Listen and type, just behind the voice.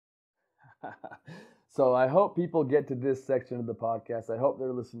So I hope people get to this section of the podcast. I hope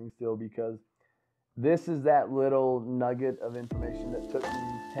they're listening still because this is that little nugget of information that took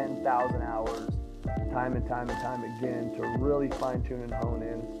me 10,000 hours, time and time and time again, to really fine tune and hone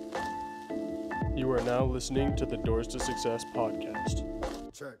in. You are now listening to the Doors to Success podcast.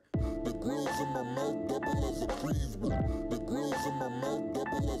 Check. The grills in my mouth double as a breeze. The grills in my mouth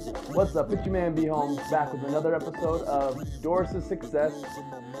double as a breeze. What's up? It's your man B.Holmes back with another episode of Doors to Success,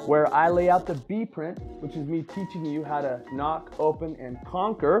 where I lay out the B print, which is me teaching you how to knock, open, and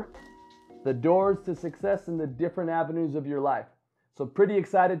conquer the doors to success in the different avenues of your life. So pretty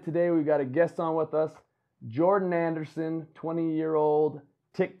excited today. We've got a guest on with us, Jordan Anderson, 20-year-old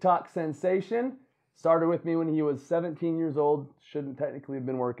TikTok sensation. Started with me when he was 17 years old. Shouldn't technically have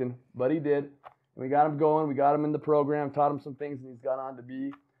been working, but he did. And we got him going. We got him in the program, taught him some things, and he's gone on to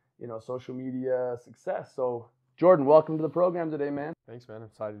be, social media success. So Jordan, welcome to the program today, man. Thanks, man. I'm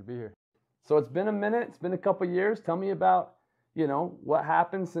excited to be here. So it's been a minute. It's been a couple years. Tell me about, what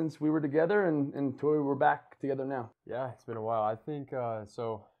happened since we were together and until we're back together now. Yeah, it's been a while. I think,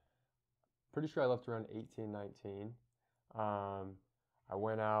 pretty sure I left around 18, 19. I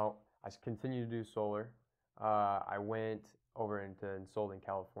went out. I continued to do solar. I went over and sold in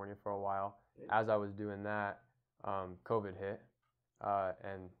California for a while. As I was doing that, COVID hit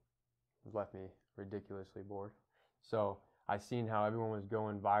and left me ridiculously bored. So I seen how everyone was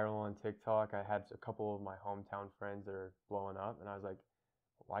going viral on TikTok. I had a couple of my hometown friends that are blowing up, and I was like,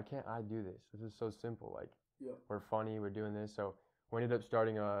 why can't I do this? This is so simple. Like, we're funny, we're doing this. So we ended up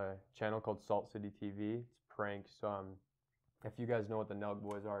starting a channel called Salt City TV. It's pranks. If you guys know what the Nug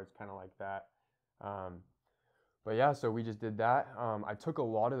Boys are, it's kind of like that. But yeah, so we just did that. I took a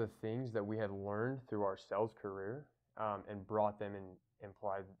lot of the things that we had learned through our sales career and brought them and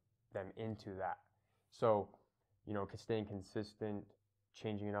applied them into that. So, staying consistent,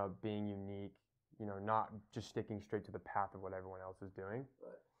 changing it up, being unique, not just sticking straight to the path of what everyone else is doing.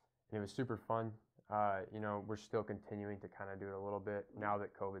 Right. And it was super fun. We're still continuing to kind of do it a little bit. Now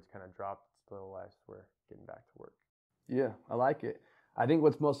that COVID's kind of dropped, it's a little less. We're getting back to work. Yeah, I like it. I think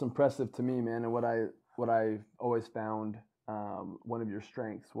what's most impressive to me, man, and what I always found one of your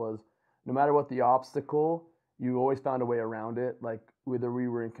strengths was no matter what the obstacle, you always found a way around it. Like whether we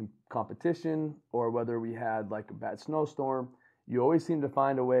were in competition or whether we had like a bad snowstorm, you always seem to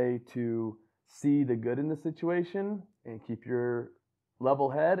find a way to see the good in the situation and keep your level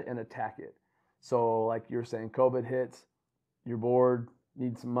head and attack it. So like you're saying, COVID hits, you're bored,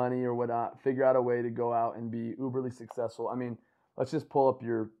 need some money or whatnot, figure out a way to go out and be uberly successful. I mean, let's just pull up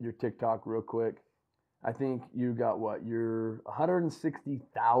your TikTok real quick. I think you got you're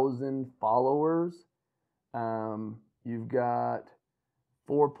 160,000 followers. You've got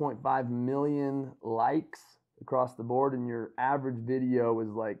 4.5 million likes across the board, and your average video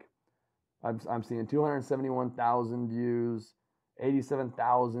is like, I'm seeing 271,000 views,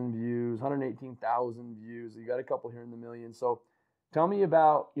 87,000 views, 118,000 views. You got a couple here in the millions. So tell me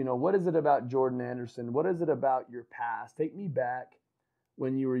about, what is it about Jordan Anderson? What is it about your past? Take me back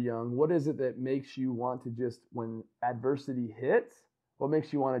when you were young. What is it that makes you want to just, when adversity hits, what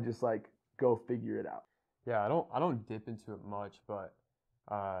makes you want to just like go figure it out? Yeah, I don't dip into it much, but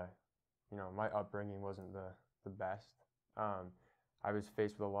my upbringing wasn't the best. I was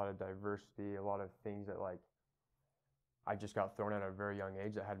faced with a lot of diversity, a lot of things that I just got thrown at a very young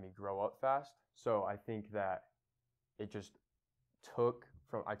age that had me grow up fast. So I think that it just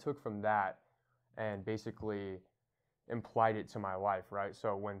I took from that and basically implied it to my life, right?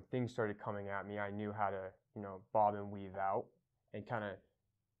 So when things started coming at me, I knew how to, bob and weave out, and kind of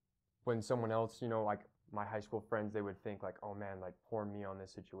when someone else, like my high school friends, they would think like, oh man, like poor me on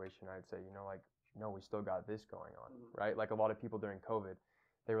this situation. I'd say, no, we still got this going on, right? Like a lot of people during COVID,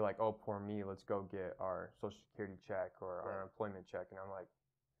 they were like, oh, poor me, let's go get our Social Security check or our unemployment check. And I'm like,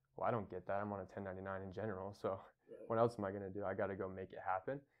 well, I don't get that. I'm on a 1099 in general. So what else am I going to do? I got to go make it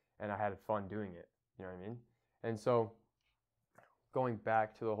happen. And I had fun doing it. You know what I mean? And so going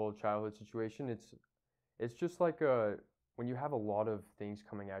back to the whole childhood situation, it's just like when you have a lot of things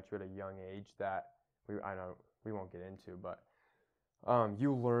coming at you at a young age that I know we won't get into, but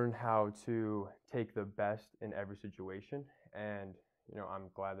you learn how to take the best in every situation. And, I'm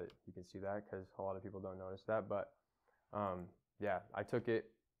glad that you can see that because a lot of people don't notice that. But I took it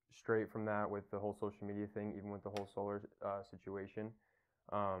straight from that with the whole social media thing, even with the whole solar situation,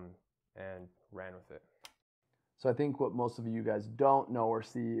 and ran with it. So I think what most of you guys don't know or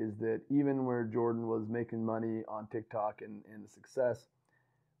see is that even where Jordan was making money on TikTok and the success,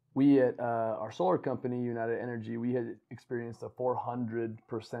 we at our solar company, United Energy, we had experienced a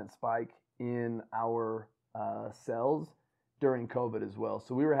 400% spike in our sales during COVID as well.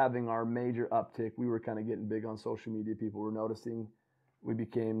 So we were having our major uptick. We were kind of getting big on social media. People were noticing. We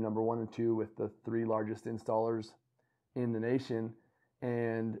became number 1 and 2 with the 3 largest installers in the nation.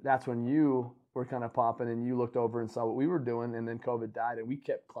 And that's when you were kind of popping and you looked over and saw what we were doing. And then COVID died and we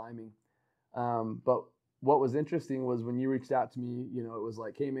kept climbing. But what was interesting was when you reached out to me, you know, it was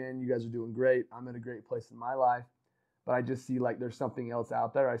like, hey man, you guys are doing great. I'm in a great place in my life, but I just see like there's something else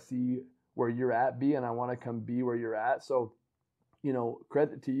out there. I see where you're at, B, and I want to come be where you're at. So, you know,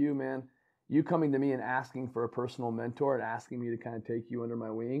 credit to you, man. You coming to me and asking for a personal mentor and asking me to kind of take you under my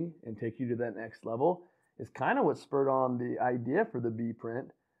wing and take you to that next level is kind of what spurred on the idea for the B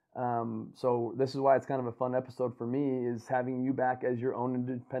print. So this is why it's kind of a fun episode for me, is having you back as your own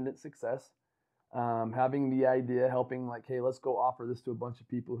independent success. Having the idea, helping like, hey, let's go offer this to a bunch of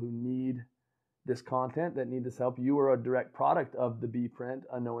people who need this content, that need this help. You were a direct product of the B print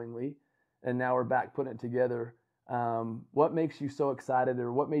unknowingly, and now we're back putting it together. What makes you so excited,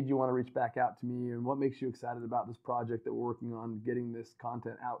 or what made you want to reach back out to me, and what makes you excited about this project that we're working on, getting this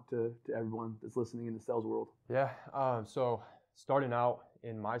content out to everyone that's listening in the sales world? Yeah. So starting out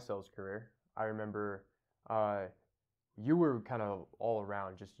in my sales career, I remember you were kind of all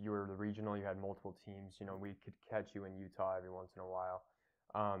around. Just you were the regional. You had multiple teams. You know, we could catch you in Utah every once in a while.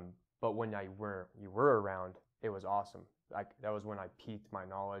 But when you were around, it was awesome. Like that was when I piqued my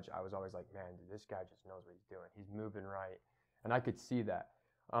knowledge. I was always like, man, dude, this guy just knows what he's doing. He's moving right, and I could see that.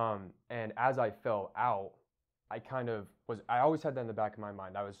 And as I fell out, I always had that in the back of my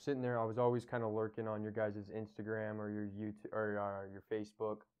mind. I was sitting there. I was always kind of lurking on your guys' Instagram or your YouTube or your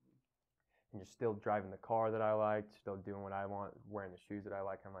Facebook. And you're still driving the car that I liked, still doing what I want, wearing the shoes that I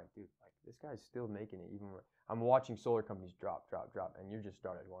like. I'm like, dude, like this guy's still making it. Even when I'm watching solar companies drop, and you just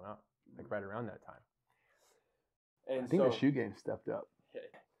started going up, like right around that time. And I think the shoe game stepped up.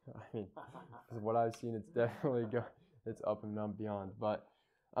 I mean, what I've seen, it's definitely it's up and beyond. But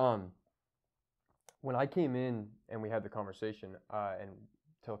when I came in and we had the conversation and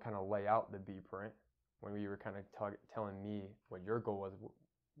to kind of lay out the B print, when we were kind of telling me what your goal was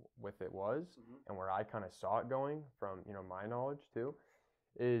with it was, and where I kind of saw it going from, you know, my knowledge too,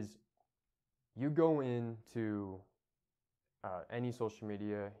 is you go into any social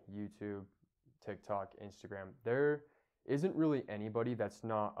media, YouTube, TikTok, Instagram, there isn't really anybody that's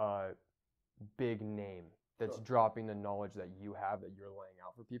not a big name that's dropping the knowledge that you have, that you're laying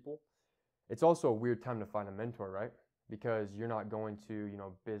out for people. It's also a weird time to find a mentor, right? Because you're not going to, you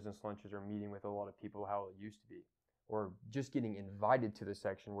know, business lunches or meeting with a lot of people how it used to be, or just getting invited to the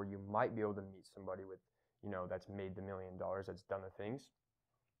section where you might be able to meet somebody with, you know, that's made the $1 million, that's done the things.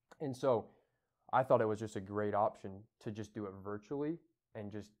 And so I thought it was just a great option to just do it virtually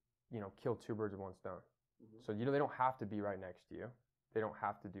and just, you know, kill 2 birds with 1 stone. So, you know, they don't have to be right next to you. They don't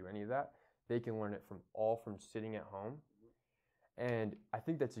have to do any of that. They can learn it from sitting at home. And I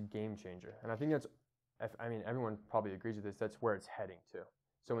think that's a game changer. And I think everyone probably agrees with this. That's where it's heading to.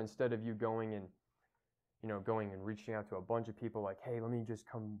 So instead of you going and reaching out to a bunch of people like, hey, let me just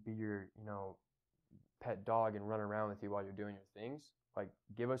come be your, you know, pet dog and run around with you while you're doing your things. Like,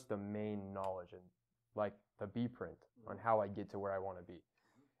 give us the main knowledge and like the B print on how I get to where I want to be.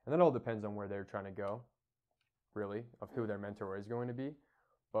 And that all depends on where they're trying to go, really, of who their mentor is going to be.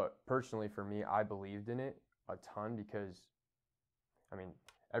 But personally, for me, I believed in it a ton because, I mean,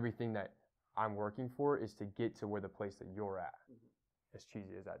 everything that I'm working for is to get to where the place that you're at, as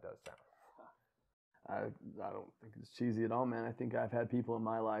cheesy as that does sound. I don't think it's cheesy at all, man. I think I've had people in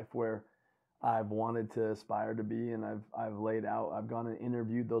my life where I've wanted to aspire to be, and I've laid out, I've gone and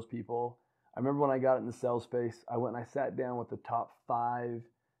interviewed those people. I remember when I got in the sales space, I went and I sat down with the top 5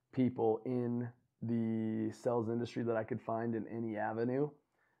 people in the sales industry that I could find in any avenue.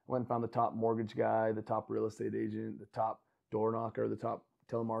 I went and found the top mortgage guy, the top real estate agent, the top door knocker, the top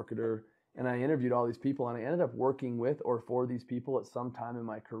telemarketer, and I interviewed all these people, and I ended up working with or for these people at some time in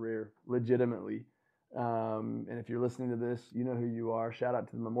my career, legitimately. And if you're listening to this, you know who you are. Shout out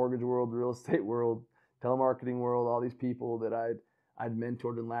to the mortgage world, real estate world, telemarketing world, all these people that I'd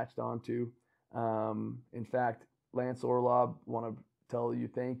mentored and latched onto. In fact, Lance Orlob, want to tell you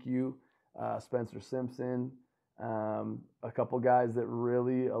thank you. Spencer Simpson, a couple guys that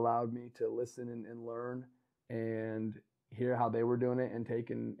really allowed me to listen and learn and hear how they were doing it and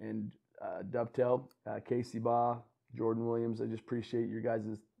take and dovetail. Casey Baugh, Jordan Williams, I just appreciate your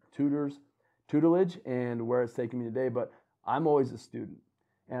guys' tutelage and where it's taken me today. But I'm always a student.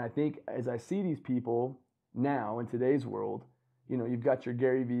 And I think as I see these people now in today's world, you know, you've got your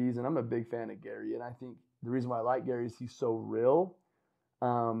Gary V's, and I'm a big fan of Gary. And I think the reason why I like Gary is he's so real.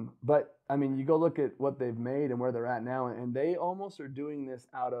 But I mean, you go look at what they've made and where they're at now, and they almost are doing this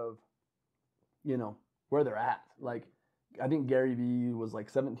out of, you know, where they're at. Like, I think Gary Vee was like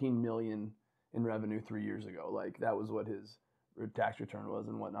 17 million in revenue 3 years ago. Like that was what his tax return was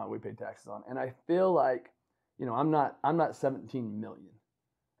and whatnot. We paid taxes on, and I feel like, I'm not 17 million,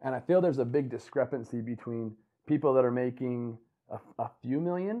 and I feel there's a big discrepancy between people that are making a few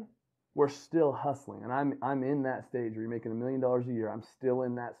million. We're still hustling, and I'm in that stage where you're making $1 million a year. I'm still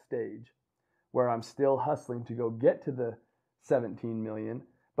in that stage where I'm still hustling to go get to the 17 million,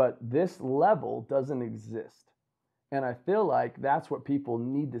 but this level doesn't exist. And I feel like that's what people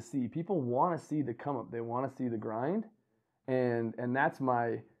need to see. People want to see the come up. They want to see the grind. And that's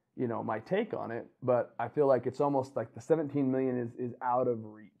my, my take on it. But I feel like it's almost like the 17 million is out of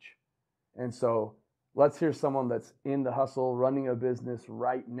reach. And so let's hear someone that's in the hustle, running a business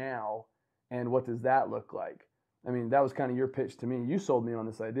right now. And what does that look like? I mean, that was kind of your pitch to me. You sold me on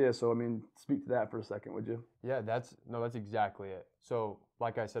this idea. So, I mean, speak to that for a second, would you? Yeah, that's exactly it. So,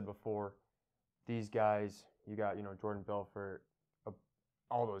 like I said before, these guys, you got, Jordan Belfort,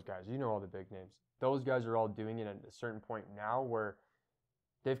 all those guys, all the big names. Those guys are all doing it at a certain point now where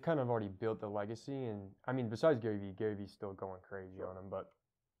they've kind of already built the legacy. And I mean, besides Gary Vee's still going crazy on him, but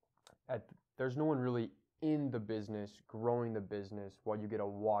there's no one really in the business, growing the business while you get to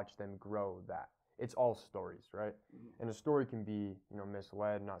watch them grow that. It's all stories, right? And a story can be,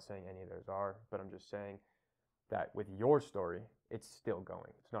 misled. Not saying any of theirs are, but I'm just saying that with your story, it's still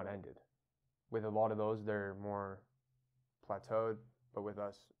going. It's not ended. With a lot of those, they're more plateaued, but with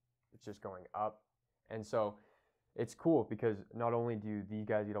us, it's just going up. And so it's cool because not only do these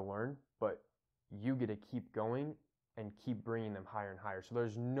guys get to learn, but you get to keep going and keep bringing them higher and higher. So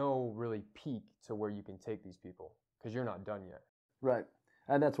there's no really peak to where you can take these people because you're not done yet. Right.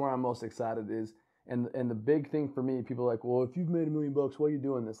 And that's where I'm most excited is, and the big thing for me, people are like, well, if you've made $1 million, why are you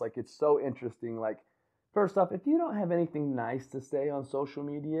doing this? Like, it's so interesting. Like, first off, if you don't have anything nice to say on social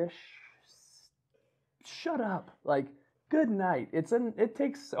media, shut up. Like, good night. It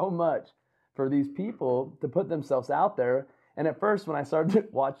takes so much for these people to put themselves out there. And at first, when I started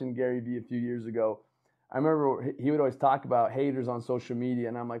watching Gary Vee a few years ago, I remember he would always talk about haters on social media,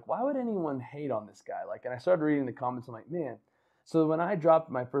 and I'm like, why would anyone hate on this guy? Like, and I started reading the comments. I'm like, man. So when I dropped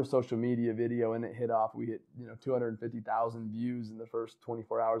my first social media video and it hit off, we hit 250,000 views in the first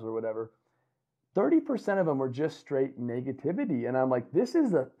 24 hours or whatever. 30% of them were just straight negativity, and I'm like, this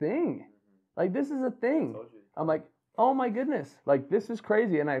is a thing. Like, this is a thing. I'm like, oh my goodness, like this is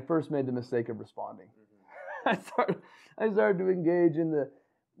crazy. And I first made the mistake of responding. I started to engage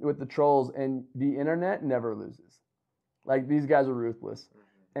with the trolls, and the internet never loses. Like, these guys are ruthless.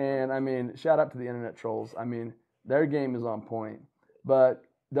 And I mean, shout out to the internet trolls. I mean, their game is on point. But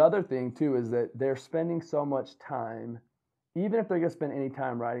the other thing too is that they're spending so much time, even if they're going to spend any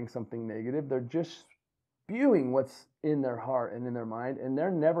time writing something negative, they're just spewing what's in their heart and in their mind, and they're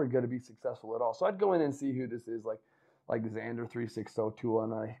never going to be successful at all. So I'd go in and see who this is, like Xander3602,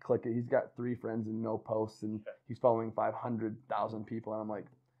 and I click it. He's got 3 friends and no posts, and he's following 500,000 people. And I'm like,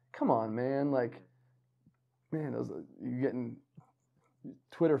 come on, man. Like, man, you're getting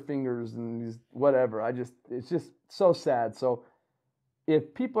Twitter fingers and these whatever. It's just so sad. So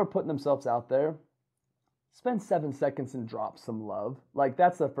if people are putting themselves out there, spend 7 seconds and drop some love. Like,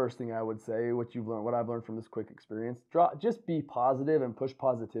 that's the first thing I would say, what I've learned from this quick experience. Just be positive and push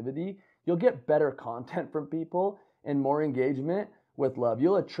positivity. You'll get better content from people and more engagement with love.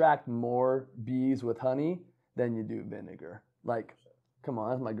 You'll attract more bees with honey than you do vinegar. Like, come on,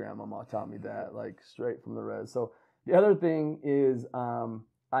 that's my grandmama taught me that, like, straight from the res. So the other thing is,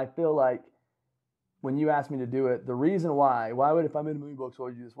 I feel like when you asked me to do it, the reason why would, if I made $1 million, why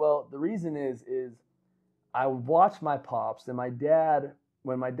would you do this? Well, the reason is I watched my pops, and my dad,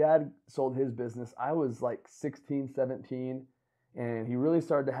 when my dad sold his business, I was like 16, 17, and he really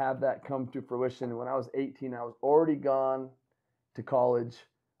started to have that come to fruition. And when I was 18, I was already gone to college.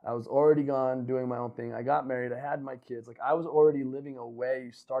 I was already gone doing my own thing. I got married. I had my kids. Like, I was already living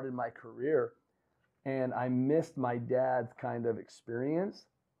away, started my career, and I missed my dad's kind of experience.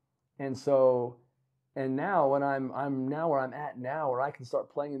 And so, and now when I'm now where I'm at now, where I can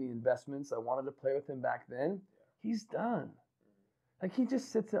start playing in the investments I wanted to play with him back then, he's done. Like, he just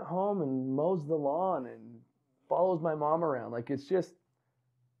sits at home and mows the lawn and follows my mom around. Like, it's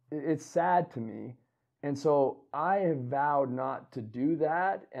sad to me. And so I have vowed not to do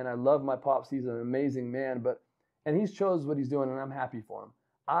that. And I love my pops. He's an amazing man, and he's chose what he's doing, and I'm happy for him.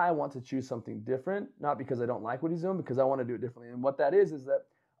 I want to choose something different, not because I don't like what he's doing, because I want to do it differently. And what that is that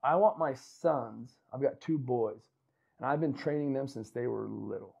I want my sons, I've got 2 boys, and I've been training them since they were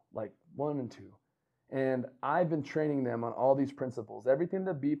little, like 1 and 2. And I've been training them on all these principles. Everything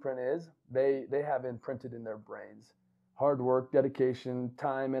the B print is, they have imprinted in their brains. hard work, dedication,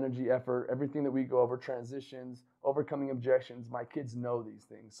 time, energy, effort, everything that we go over, transitions, overcoming objections. My kids know these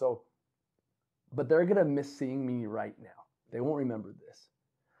things. So, but they're going to miss seeing me right now. They won't remember this.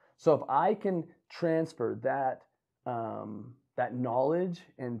 So if I can transfer that, that knowledge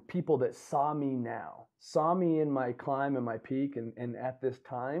and people that saw me now, saw me in my climb and my peak and at this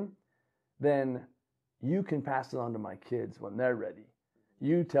time, then you can pass it on to my kids when they're ready.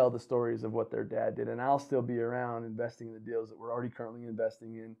 You tell the stories of what their dad did, and I'll still be around investing in the deals that we're already currently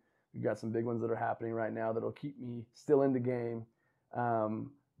investing in. We've got some big ones that are happening right now that'll keep me still in the game.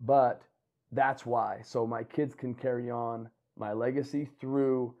 But that's why. So my kids can carry on my legacy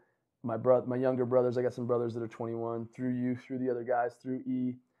through my younger brothers. I got some brothers that are 21, through you, through the other guys, through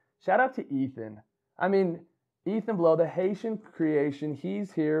E. Shout out to Ethan. I mean, Ethan Blow, the Haitian creation.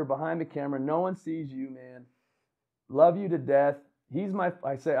 He's here behind the camera. No one sees you, man. Love you to death. He's my,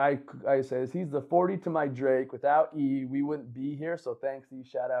 I say this, he's the 40 to my Drake. Without E, we wouldn't be here. So thanks, E.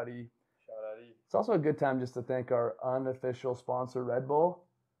 Shout out, E. Shout out, E. It's also a good time just to thank our unofficial sponsor, Red Bull.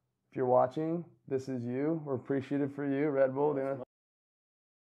 If you're watching, this is you. We're appreciative for you, Red Bull.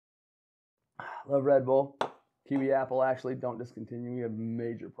 Love Red Bull. Kiwi Apple, actually, don't discontinue. We have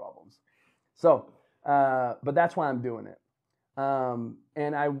major problems. So, but that's why I'm doing it. And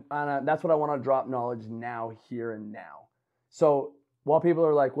that's what I want to drop knowledge now, here and now. So while people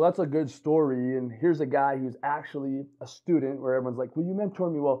are like, well, that's a good story, and here's a guy who's actually a student, where everyone's like, will you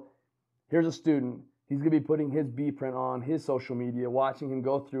mentor me? Well, here's a student. He's going to be putting his B print on his social media, watching him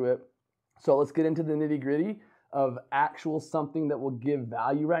go through it. So let's get into the nitty gritty of actual something that will give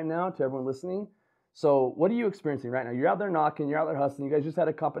value right now to everyone listening. So what are you experiencing right now? You're out there knocking, you're out there hustling. You guys just had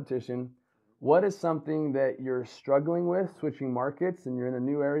a competition. What is something that you're struggling with, switching markets, and you're in a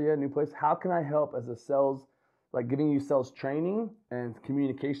new area, new place? How can I help as a sales, like giving you sales training and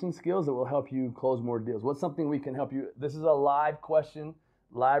communication skills that will help you close more deals? What's something we can help you? This is a live question,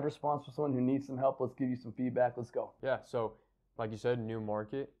 live response for someone who needs some help. Let's give you some feedback. Let's go. Yeah, so like you said, new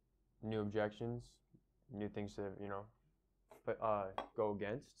market, new objections, new things to, go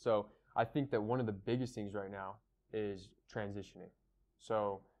against. So I think that one of the biggest things right now is transitioning.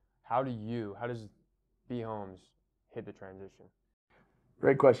 So how does B.Holmes hit the transition?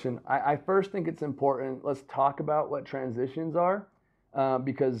 Great question. I first think it's important. Let's talk about what transitions are,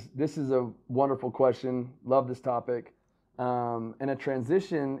 because this is a wonderful question. Love this topic. And a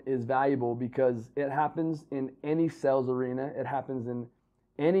transition is valuable because it happens in any sales arena. It happens in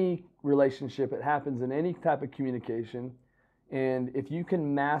any relationship. It happens in any type of communication. And if you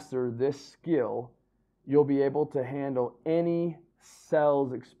can master this skill, you'll be able to handle any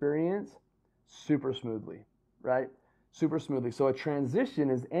sales experience super smoothly, right? Super smoothly. So a transition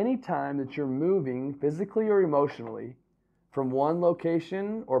is any time that you're moving physically or emotionally from one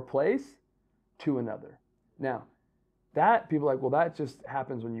location or place to another. Now, that people are like, well, that just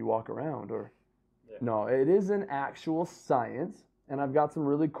happens when you walk around, or no, it is an actual science. And I've got some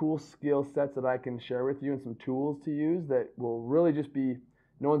really cool skill sets that I can share with you and some tools to use that will really just be,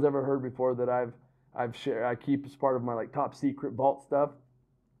 no one's ever heard before, that I've shared. I keep as part of my like top secret vault stuff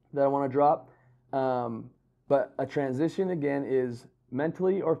that I want to drop. But a transition, again, is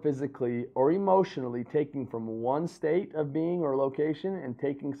mentally or physically or emotionally taking from one state of being or location and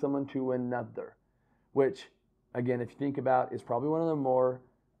taking someone to another, which, again, if you think about, is probably one of the more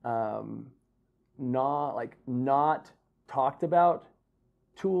not talked about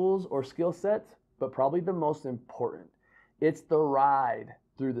tools or skill sets, but probably the most important. It's the ride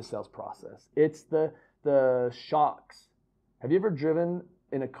through the sales process. It's the shocks. Have you ever driven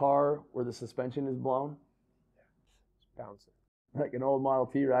in a car where the suspension is blown? Bouncing. Like an old Model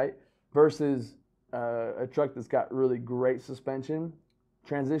T, right? Versus a truck that's got really great suspension.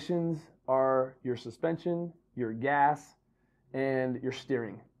 Transitions are your suspension, your gas, and your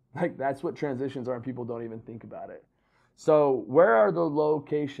steering. Like that's what transitions are, and people don't even think about it. So where are the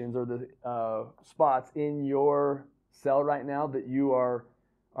locations or the spots in your cell right now that you are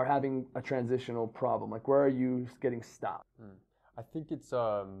having a transitional problem? Like where are you getting stopped? I think it's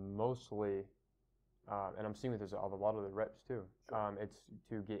mostly, and I'm seeing with this a lot of the reps too. Sure. It's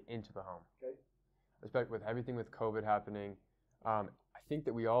to get into the home. Okay. Especially with everything with COVID happening, I think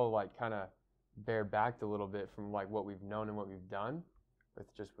that we all like kind of bear back a little bit from like what we've known and what we've done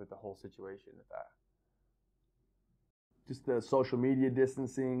with the whole situation with that. Just the social media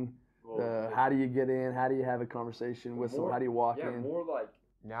distancing, how do you get in, how do you have a conversation with someone, how do you walk in? Yeah, more like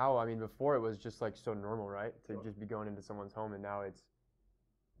now, I mean, before it was just like so normal, right? To just be going into someone's home, and now it's,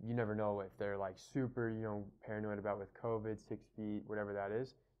 you never know if they're like super, paranoid about with COVID, 6 feet, whatever that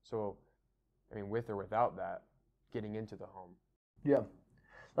is. So, I mean, with or without that, getting into the home. Yeah.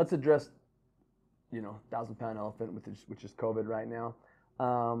 Let's address 1,000-pound elephant, which is COVID right now.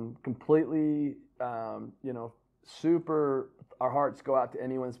 Completely, super. Our hearts go out to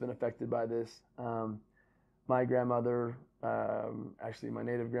anyone that's been affected by this. My grandmother, actually my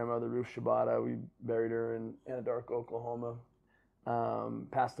native grandmother, Ruth Shibata, we buried her in Anadarko, Oklahoma.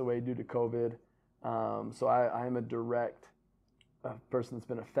 Passed away due to COVID. So I am a direct person that's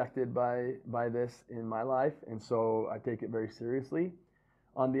been affected by this in my life, and so I take it very seriously.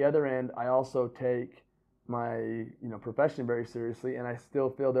 On the other end, I also take my profession very seriously, and I still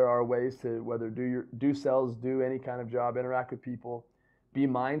feel there are ways to, whether do sales, do any kind of job, interact with people, be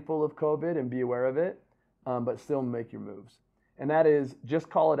mindful of COVID and be aware of it, but still make your moves. And that is, just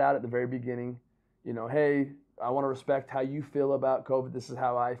call it out at the very beginning. Hey, I want to respect how you feel about COVID. This is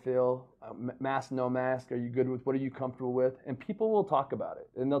how I feel. Mask, no mask. Are you good with? What are you comfortable with? And people will talk about it,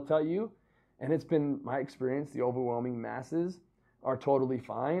 and they'll tell you. And it's been my experience. The overwhelming masses are totally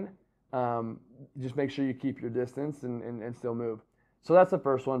fine. Just make sure you keep your distance and still move. So that's the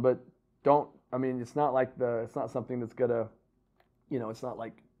first one. But it's not like it's not something that's gonna, it's not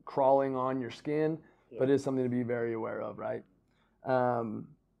like crawling on your skin, but it is something to be very aware of, right?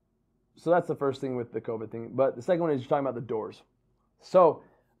 So that's the first thing with the COVID thing. But the second one is you're talking about the doors. So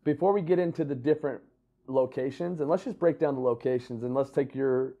before we get into the different locations, and let's just break down the locations, and let's take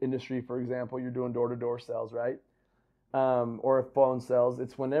your industry, for example. You're doing door-to-door sales, right? Or phone sales.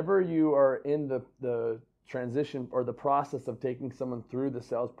 It's whenever you are in the transition or the process of taking someone through the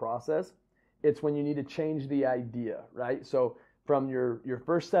sales process, it's when you need to change the idea, right? So from your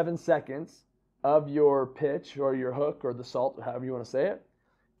first 7 seconds of your pitch or your hook or the salt, however you want to say it,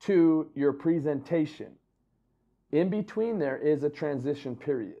 to your presentation. In between there is a transition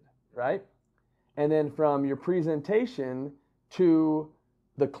period, right? And then from your presentation to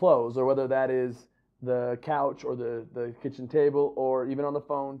the close, or whether that is the couch or the kitchen table, or even on the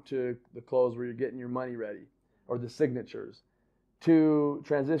phone to the close where you're getting your money ready, or the signatures, to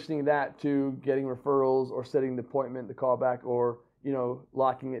transitioning that to getting referrals or setting the appointment, the callback, or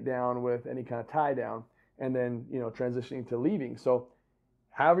locking it down with any kind of tie down, and then transitioning to leaving. So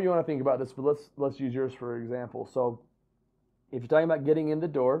however you want to think about this, but let's use yours for example. So if you're talking about getting in the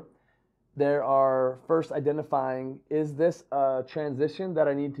door, there are first identifying, is this a transition that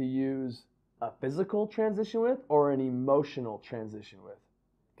I need to use a physical transition with or an emotional transition with?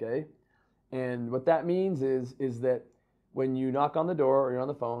 Okay? And what that means is that when you knock on the door or you're on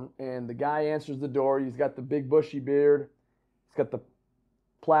the phone and the guy answers the door, he's got the big bushy beard, he's got the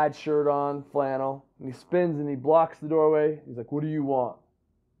plaid shirt on, flannel, and he spins and he blocks the doorway. He's like, "What do you want?"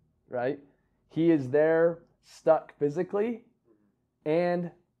 Right? He is there stuck physically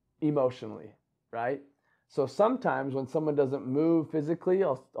and emotionally, right? So sometimes when someone doesn't move physically,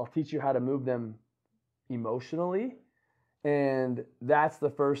 I'll teach you how to move them emotionally. And that's the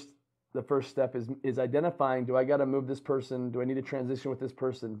first step is identifying, do I got to move this person? Do I need to transition with this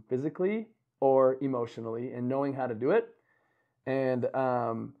person physically or emotionally, and knowing how to do it. And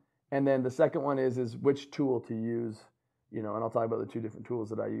then the second one is which tool to use. And I'll talk about the two different tools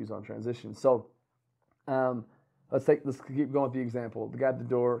that I use on transition. So let's keep going with the example. The guy at the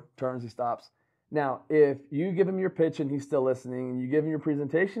door turns, he stops. Now, if you give him your pitch and he's still listening, and you give him your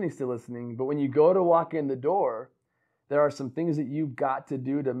presentation, he's still listening, but when you go to walk in the door, there are some things that you've got to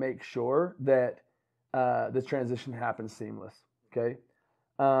do to make sure that the transition happens seamless, okay?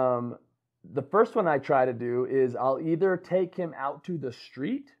 The first one I try to do is I'll either take him out to the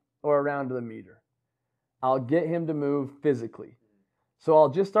street or around to the meter. I'll get him to move physically. So I'll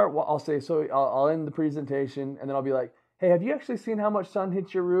just start, I'll end the presentation, and then I'll be like, hey, have you actually seen how much sun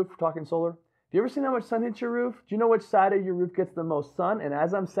hits your roof? We're talking solar. Have you ever seen how much sun hits your roof? Do you know which side of your roof gets the most sun? And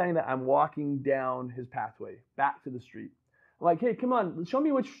as I'm saying that, I'm walking down his pathway back to the street. I'm like, hey, come on, show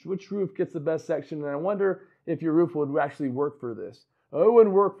me which roof gets the best section, and I wonder if your roof would actually work for this. Oh, it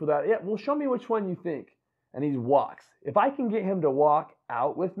wouldn't work for that. Yeah, well, show me which one you think. And he walks. If I can get him to walk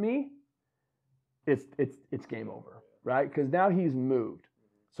out with me, it's game over, right? Because now he's moved.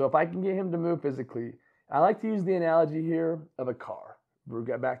 So if I can get him to move physically, I like to use the analogy here of a car. We'll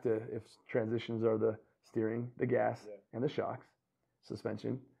get back to if transitions are the steering, the gas, and the shocks,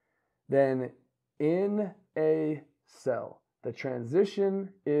 suspension. Then in a cell, the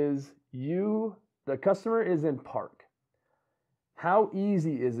transition is the customer is in park. How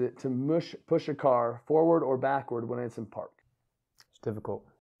easy is it to push a car forward or backward when it's in park? It's difficult.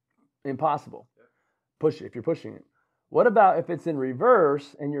 Impossible. Push it if you're pushing it. What about if it's in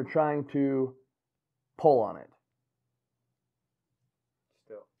reverse and you're trying to pull on it?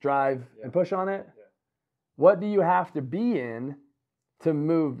 Still. Drive and push on it? Yeah. What do you have to be in to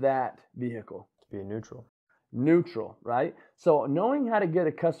move that vehicle? To be neutral. Neutral, right? So knowing how to get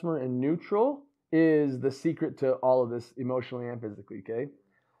a customer in neutral is the secret to all of this emotionally and physically, okay?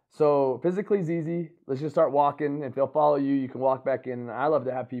 So physically is easy. Let's just start walking. If they'll follow you, you can walk back in. And I love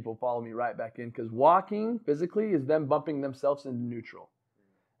to have people follow me right back in because walking physically is them bumping themselves into neutral.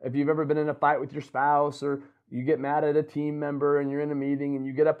 If you've ever been in a fight with your spouse or you get mad at a team member and you're in a meeting and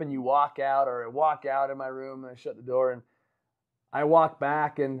you get up and you walk out, or I walk out in my room and I shut the door and I walk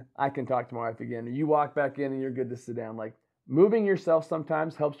back and I can talk to my wife again. You walk back in and you're good to sit down. Like moving yourself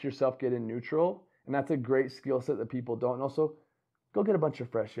sometimes helps yourself get in neutral. And that's a great skill set that people don't. And also, go get a bunch of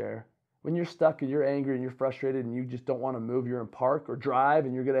fresh air. When you're stuck and you're angry and you're frustrated and you just don't want to move, you're in park or drive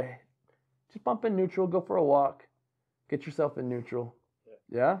and you're going to just bump in neutral, go for a walk, get yourself in neutral.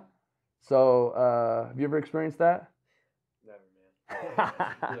 Yeah? So, have you ever experienced that? Never, man.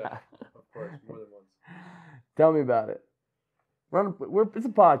 Yeah, of course, more than once. Tell me about it. It's a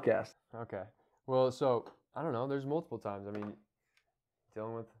podcast. Okay. Well, so I don't know. There's multiple times. I mean,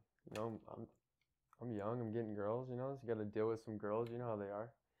 dealing with, I'm young. I'm getting girls. So you got to deal with some girls. You know how they are.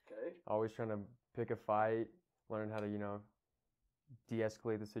 Okay. Always trying to pick a fight, learn how to,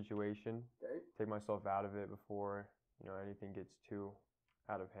 de-escalate the situation. Okay. Take myself out of it before, anything gets too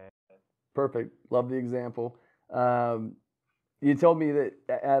out of hand. Perfect. Love the example. You told me that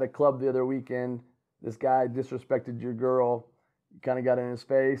at a club the other weekend, this guy disrespected your girl. You kind of got in his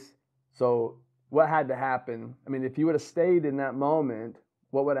face. So what had to happen? I mean, if you would have stayed in that moment,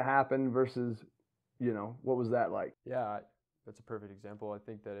 what would have happened versus, what was that like? Yeah, that's a perfect example. I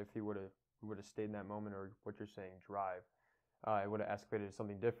think that if he would have stayed in that moment, or what you're saying, drive, it would have escalated to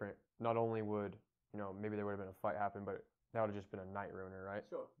something different. Not only would, maybe there would have been a fight happen, but that would have just been a night ruiner, right?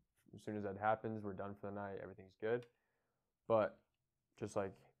 Sure. As soon as that happens, we're done for the night. Everything's good. But just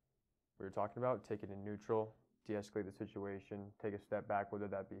like we were talking about, take it in neutral, de-escalate the situation, take a step back, whether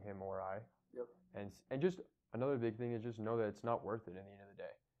that be him or I. Yep. And just another big thing is just know that it's not worth it in the end of the day.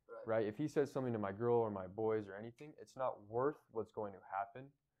 Right? If he says something to my girl or my boys or anything, it's not worth what's going to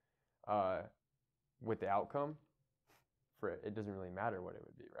happen with the outcome. It doesn't really matter what it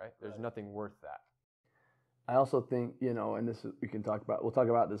would be, right? There's nothing worth that. I also think, and we'll talk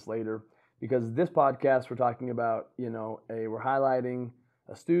about this later, because this podcast we're talking about, we're highlighting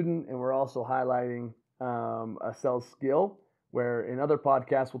a student and we're also highlighting a sales skill, where in other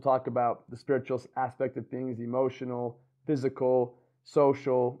podcasts we'll talk about the spiritual aspect of things, emotional, physical,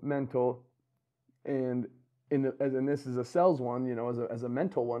 social, mental, and this is a sales one, as a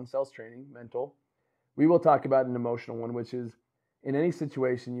mental one, sales training, mental. We will talk about an emotional one, which is in any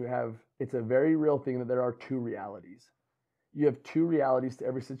situation it's a very real thing that there are two realities. You have two realities to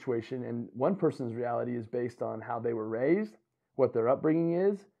every situation, and one person's reality is based on how they were raised, what their upbringing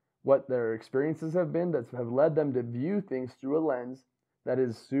is, what their experiences have been that have led them to view things through a lens that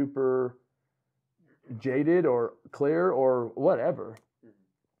is super jaded or clear or whatever,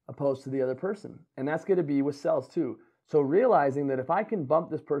 opposed to the other person. And that's going to be with sales too. So realizing that if I can bump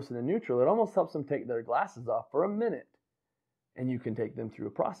this person in neutral, it almost helps them take their glasses off for a minute, and you can take them through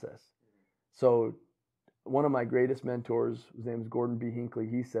a process. So one of my greatest mentors, his name is Gordon B. Hinckley,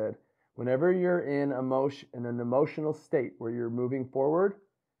 he said, whenever you're in an emotional state where you're moving forward,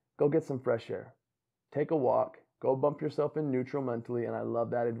 go get some fresh air. Take a walk. Go bump yourself in neutral mentally. And I love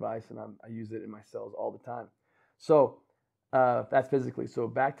that advice, and I use it in my sales all the time. So that's physically. So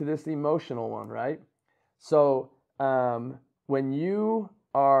back to this emotional one, right? So when you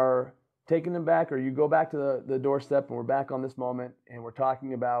are taking them back, or you go back to the doorstep, and we're back on this moment, and we're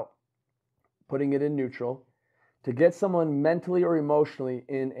talking about putting it in neutral, to get someone mentally or emotionally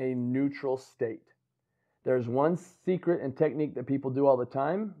in a neutral state. There's one secret and technique that people do all the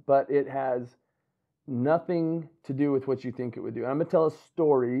time, but it has nothing to do with what you think it would do. And I'm going to tell a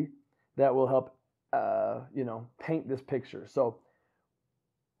story that will help, paint this picture. So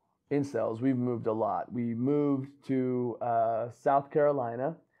in sales, we've moved a lot. We moved to South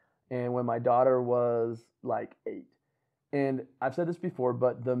Carolina, and when my daughter was like 8. And I've said this before,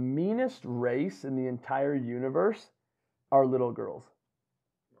 but the meanest race in the entire universe are little girls.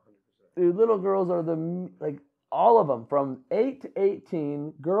 100%. Dude, little girls are all of them, from 8 to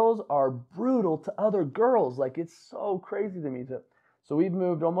 18, girls are brutal to other girls. Like, it's so crazy to me. So we've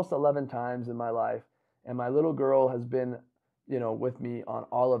moved almost 11 times in my life, and my little girl has been, with me on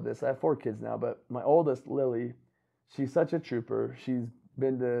all of this. I have 4 kids now, but my oldest, Lily, she's such a trooper. She's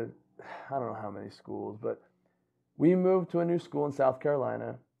been to, I don't know how many schools, but we moved to a new school in South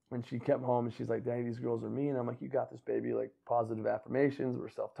Carolina, and she kept home, and she's like, Daddy, these girls are mean. I'm like, you got this, baby. Like, positive affirmations. We're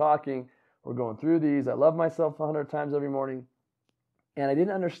self-talking. We're going through these. I love myself 100 times every morning. And I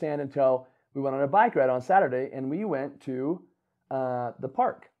didn't understand until we went on a bike ride on Saturday, and we went to the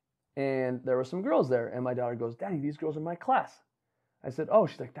park. And there were some girls there, and my daughter goes, Daddy, these girls are my class. I said, oh,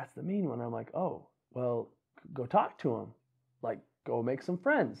 she's like, that's the mean one. I'm like, oh, well, go talk to him. Like, go make some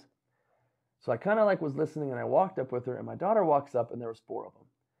friends. So I kind of like was listening, and I walked up with her, and my daughter walks up, and there was 4 of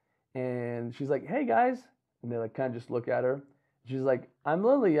them. And she's like, hey, guys. And they like kind of just look at her. She's like, I'm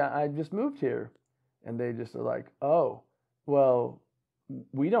Lily. I just moved here. And they just are like, oh, well,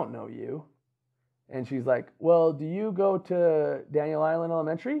 we don't know you. And she's like, well, do you go to Daniel Island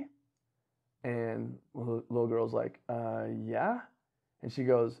Elementary? And the little girl's like, yeah. And she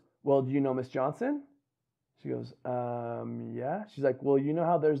goes, well, do you know Miss Johnson? She goes, yeah. She's like, well, you know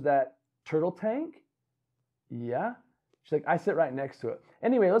how there's that turtle tank? Yeah. She's like, I sit right next to it.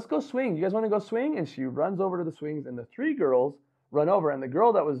 Anyway, let's go swing. You guys want to go swing? And she runs over to the swings, and the 3 girls run over. And the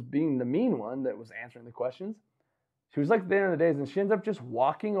girl that was being the mean one that was answering the questions, she was like there in the days, and she ends up just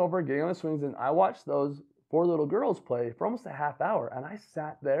walking over, getting on the swings. And I watched those 4 little girls play for almost a half hour, and I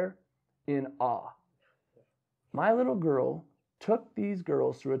sat there in awe. My little girl took these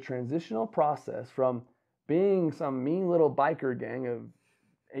girls through a transitional process from being some mean little biker gang of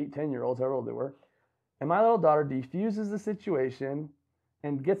 8, 10-year-olds, however old they were. And my little daughter defuses the situation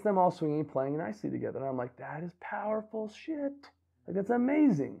and gets them all swinging, playing nicely together. And I'm like, that is powerful shit. Like, that's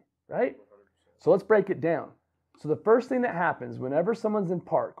amazing, right? 100%. So let's break it down. So the first thing that happens whenever someone's in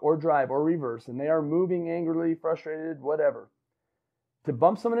park or drive or reverse and they are moving angrily, frustrated, whatever, to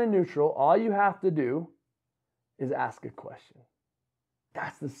bump someone in neutral, all you have to do is ask a question.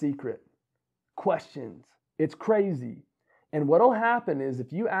 That's the secret. Questions. It's crazy. And what will happen is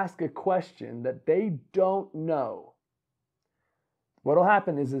if you ask a question that they don't know, what will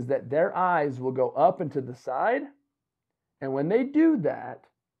happen is that their eyes will go up and to the side. And when they do that,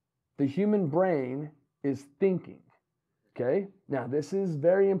 the human brain is thinking. Okay? Now, this is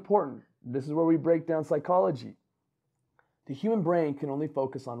very important. This is where we break down psychology. The human brain can only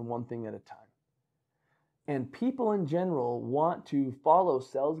focus on one thing at a time. And people in general want to follow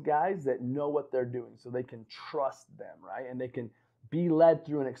sales guys that know what they're doing so they can trust them, right? And they can be led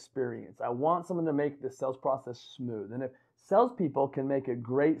through an experience. I want someone to make the sales process smooth. And if salespeople can make a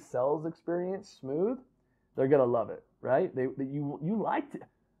great sales experience smooth, they're going to love it, right? You like to.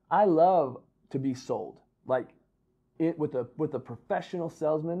 I love to be sold. Like it with a professional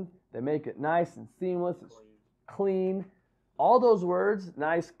salesman, they make it nice and seamless, it's clean. All those words,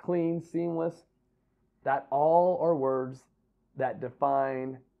 nice, clean, seamless, that all are words that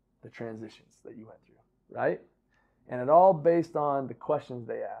define the transitions that you went through, right? And it all based on the questions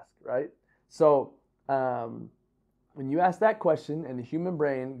they ask, right? So when you ask that question and the human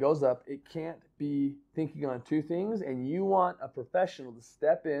brain goes up, it can't be thinking on 2 things, and you want a professional to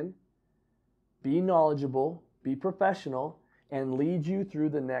step in, be knowledgeable, be professional, and lead you through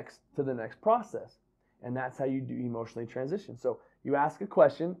the next process. And that's how you do emotionally transition. So you ask a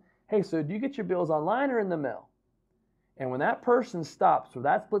question, hey, so do you get your bills online or in the mail? And when that person stops for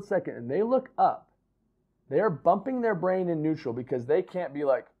that split second and they look up, they are bumping their brain in neutral because they can't be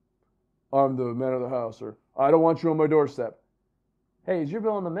like, I'm the man of the house, or I don't want you on my doorstep. Hey, is your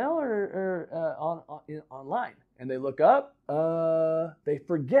bill in the mail or online? And they look up, they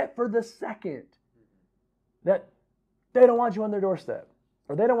forget for the second that they don't want you on their doorstep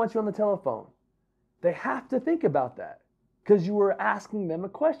or they don't want you on the telephone. They have to think about that because you were asking them a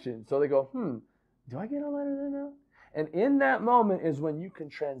question. So they go, do I get online or no? And in that moment is when you can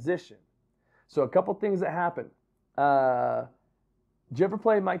transition. So a couple things that happen. Did you ever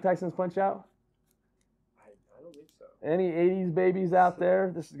play Mike Tyson's Punch-Out? I don't think so. Any 80s babies out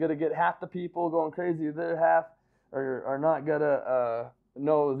there? This is going to get half the people going crazy. The other half are not going to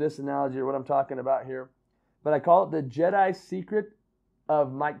know this analogy or what I'm talking about here. But I call it the Jedi secret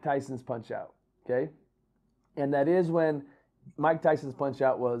of Mike Tyson's Punch-Out. Okay? And that is when Mike Tyson's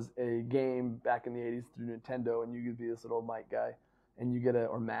Punch-Out was a game back in the 80s through Nintendo, and you could be this little Mike guy, and you get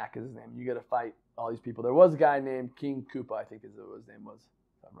or Mac is his name, you get to fight all these people. There was a guy named King Koopa, I think is what his name was.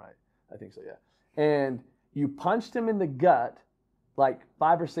 If I'm right. I think so, yeah. And you punched him in the gut like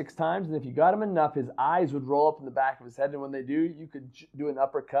 5 or 6 times, and if you got him enough, his eyes would roll up in the back of his head, and when they do, you could do an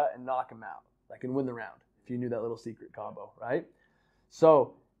uppercut and knock him out, like and win the round, if you knew that little secret combo, right?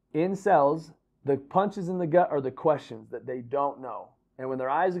 So in sales, the punches in the gut are the questions that they don't know. And when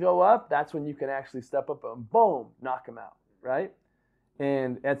their eyes go up, that's when you can actually step up and boom, knock them out, right?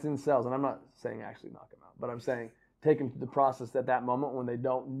 And that's in sales. And I'm not saying actually knock them out, but I'm saying take them through the process at that moment when they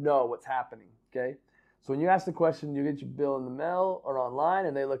don't know what's happening, okay? So when you ask the question, you get your bill in the mail or online,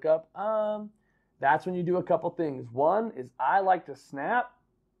 and they look up, that's when you do a couple things. One is I like to snap,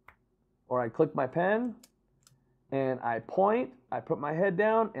 or I click my pen, and I point, I put my head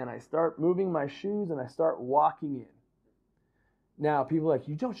down, and I start moving my shoes, and I start walking in. Now, people are like,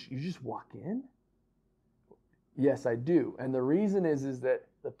 you just walk in? Yes, I do. And the reason is that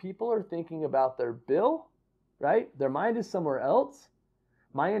the people are thinking about their bill, right? Their mind is somewhere else.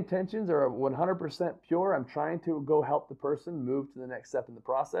 My intentions are 100% pure. I'm trying to go help the person move to the next step in the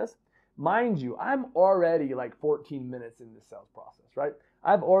process. Mind you, I'm already like 14 minutes in the sales process, right?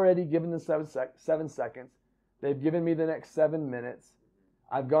 I've already given them 7 seconds. They've given me the next 7 minutes.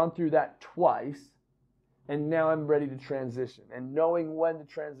 I've gone through that twice, and now I'm ready to transition. And knowing when to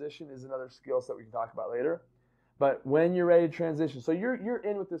transition is another skill set we can talk about later. But when you're ready to transition, so you're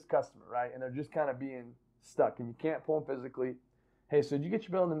in with this customer, right? And they're just kind of being stuck, and you can't pull them physically. Hey, so did you get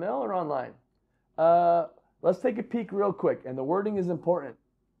your bill in the mail or online? Let's take a peek real quick, and the wording is important.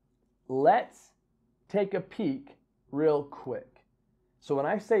 Let's take a peek real quick. So when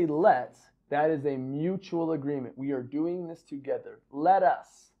I say let's, that is a mutual agreement. We are doing this together. Let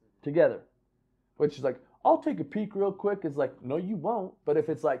us together, which is like, I'll take a peek real quick. It's like, no, you won't. But if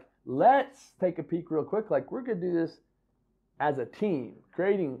it's like, let's take a peek real quick, like we're going to do this as a team.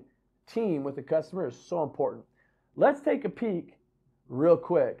 Creating team with the customer is so important. Let's take a peek real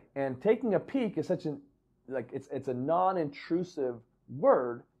quick. And taking a peek is such an, like, it's a non-intrusive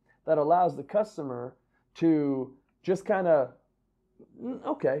word that allows the customer to just kind of,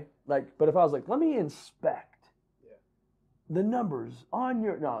 okay, like, but if I was like, let me inspect the numbers on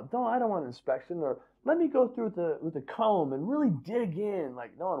your, no, I don't want an inspection, or let me go through with the comb and really dig in.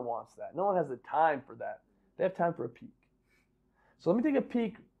 Like, no one wants that. No one has the time for that. They have time for a peek. So let me take a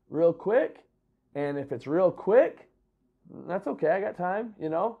peek real quick, and if it's real quick, that's okay. I got time, you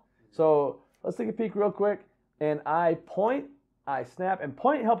know? So let's take a peek real quick, and I point, I snap, and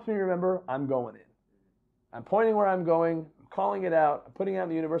point helps me remember I'm going in. I'm pointing where I'm going, I'm calling it out, I'm putting it out in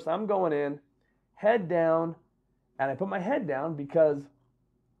the universe, I'm going in, head down, and I put my head down because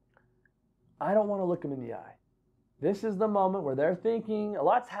I don't want to look them in the eye. This is the moment where they're thinking, a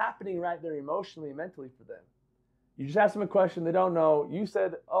lot's happening right there emotionally and mentally for them. You just ask them a question they don't know. You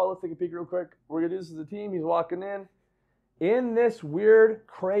said, oh, let's take a peek real quick. We're going to do this as a team. He's walking in. In this weird,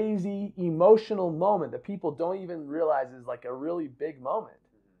 crazy, emotional moment that people don't even realize is like a really big moment.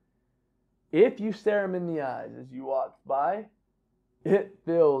 If you stare him in the eyes as you walk by, it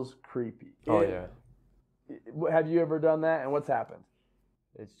feels creepy. Oh, yeah. Have you ever done that, and what's happened?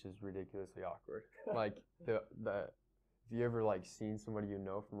 It's just ridiculously awkward. Like, have you ever, like, seen somebody you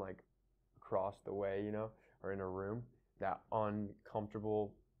know from, like, across the way, you know, or in a room, that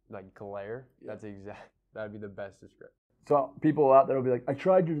uncomfortable, like, glare? Yeah. That'd be the best description. So people out there will be like, I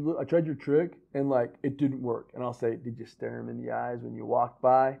tried your trick, and, like, it didn't work. And I'll say, did you stare him in the eyes when you walked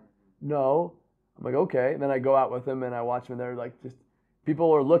by? No. I'm like, okay. And then I go out with them and I watch them, and they're like, just,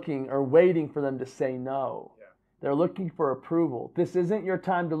 people are looking or waiting for them to say no. Yeah. They're looking for approval. This isn't your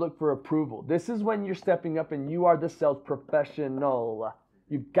time to look for approval. This is when you're stepping up and you are the sales professional.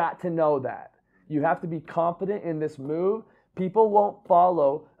 You've got to know that. You have to be confident in this move. People won't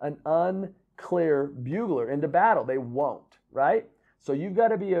follow an unclear bugler into battle. They won't, right? So you've got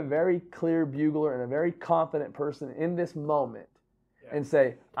to be a very clear bugler and a very confident person in this moment. And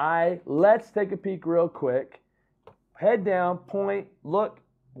say, let's take a peek real quick, head down, point, look,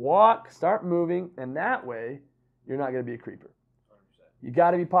 walk, start moving, and that way you're not going to be a creeper. 100%. You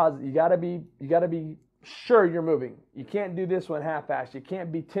got to be positive. You got to be sure you're moving. You can't do this one half-assed. You can't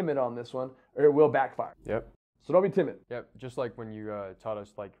be timid on this one, or it will backfire. Yep. So don't be timid. Yep. Just like when you taught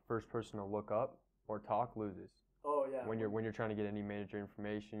us, like, first person to look up or talk loses. Oh yeah. When you're trying to get any manager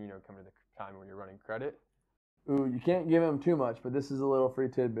information, you know, coming to the time when you're running credit. Ooh, you can't give them too much, but this is a little free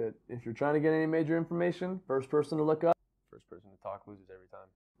tidbit. If you're trying to get any major information, first person to look up. First person to talk loses every time.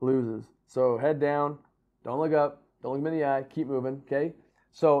 Loses. So head down, don't look up, don't look them in the eye, keep moving, okay?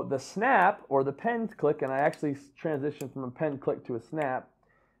 So the snap or the pen click, and I actually transitioned from a pen click to a snap,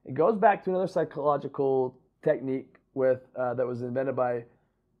 it goes back to another psychological technique that was invented by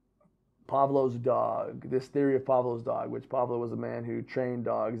Pavlov's dog, this theory of Pavlov's dog, which Pavlov was a man who trained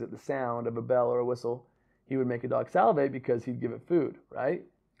dogs at the sound of a bell or a whistle. He would make a dog salivate because he'd give it food, right?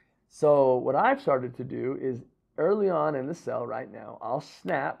 So what I've started to do is early on in the sell right now, I'll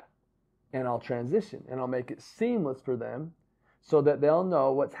snap and I'll transition and I'll make it seamless for them so that they'll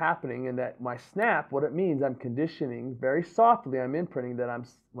know what's happening, and that my snap, what it means, I'm conditioning very softly, I'm imprinting that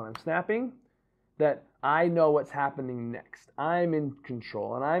when I'm snapping, that I know what's happening next. I'm in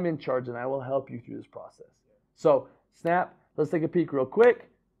control and I'm in charge, and I will help you through this process. So snap, let's take a peek real quick.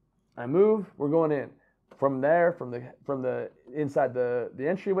 I move, we're going in. From there, from the inside the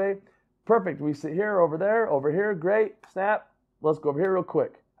entryway, perfect. We sit here, over there, over here, great. Snap. Let's go over here real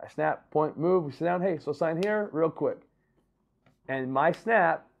quick. I snap, point, move. We sit down. Hey, so sign here, real quick. And my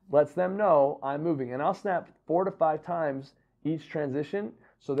snap lets them know I'm moving, and I'll snap 4 to 5 times each transition,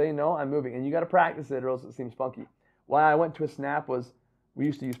 so they know I'm moving. And you got to practice it or else it seems funky. Why I went to a snap was we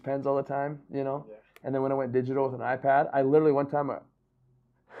used to use pens all the time, you know? Yeah. And then when I went digital with an iPad, I literally one time I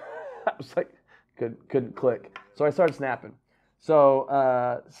was like, couldn't click. So I started snapping.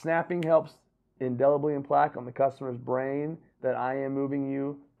 So snapping helps indelibly implaque on the customer's brain that I am moving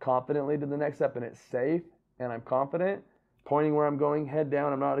you confidently to the next step, and it's safe, and I'm confident, pointing where I'm going, head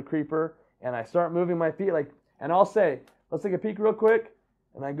down, I'm not a creeper, and I start moving my feet like, and I'll say, let's take a peek real quick,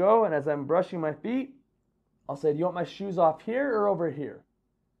 and I go, and as I'm brushing my feet, I'll say, do you want my shoes off here or over here?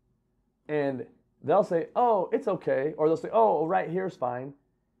 And they'll say, oh, it's okay, or they'll say, oh, right here's fine.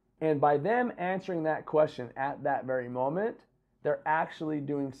 And by them answering that question at that very moment, they're actually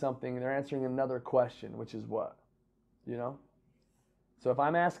doing something. They're answering another question, which is what? You know? So if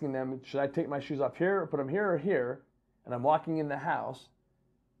I'm asking them, should I take my shoes off here or put them here or here, and I'm walking in the house,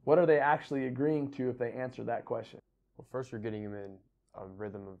 what are they actually agreeing to if they answer that question? Well, first you're getting them in a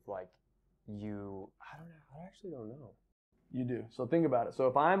rhythm of like I don't know. I actually don't know. You do. So think about it. So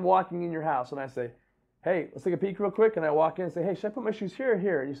if I'm walking in your house and I say, hey, let's take a peek real quick, and I walk in and say, hey, should I put my shoes here or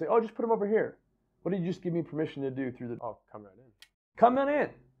here? And you say, oh, just put them over here. What did you just give me permission to do through the door? Oh, come right in. Come on in.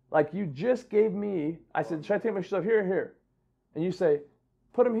 Like you just gave me, I said, should I take my shoes off here or here? And you say,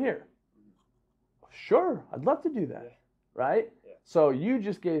 put them here. Sure, I'd love to do that. Yeah. Right? Yeah. So you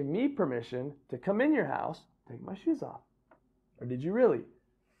just gave me permission to come in your house, take my shoes off. Or did you really?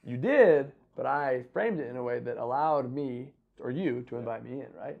 You did, but I framed it in a way that allowed me or you to invite me in,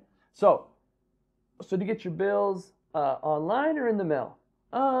 right? So to get your bills online or in the mail?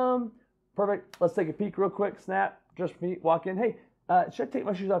 Perfect. Let's take a peek real quick. Snap. Just me. Walk in. Hey, should I take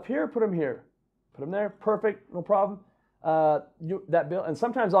my shoes off here or put them here? Put them there. Perfect. No problem. That bill. And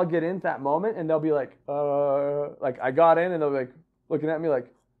sometimes I'll get in that moment and they'll be like I got in and they'll be like looking at me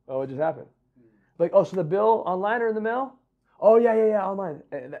like, oh, what just happened? Like, oh, so the bill online or in the mail? Oh, yeah, online.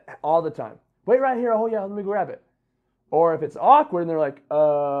 And all the time. Wait right here. Oh, yeah, let me grab it. Or if it's awkward and they're like,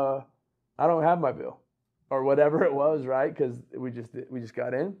 I don't have my bill. Or whatever it was, right? Because we just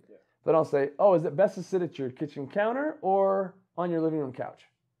got in. Yeah. Then I'll say, oh, is it best to sit at your kitchen counter or on your living room couch?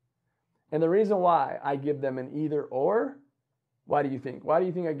 And the reason why I give them an either or, why do you think? Why do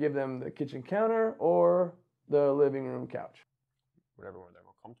you think I give them the kitchen counter or the living room couch? Whatever one they're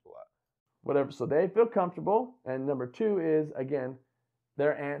more comfortable at. Whatever, so they feel comfortable. And number two is, again,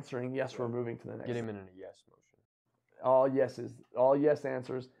 they're answering, yes, we're moving to the next. Get him in a yes motion. All yeses, all yes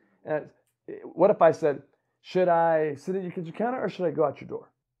answers. And what if I said, should I sit at your kitchen counter or should I go out your door?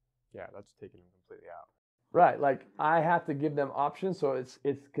 Yeah, that's taking them completely out. Right, like I have to give them options, so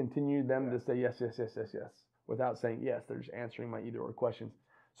it's continued them to say yes, without saying yes. They're just answering my either or questions.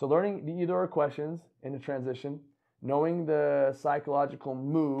 So learning the either or questions in the transition, knowing the psychological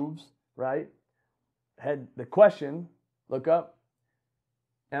moves, right? The question, look up.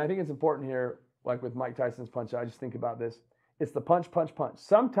 And I think it's important here, like with Mike Tyson's punch, I just think about this. It's the punch.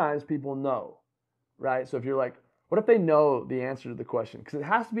 Sometimes people know, right? So if you're like, what if they know the answer to the question? Because it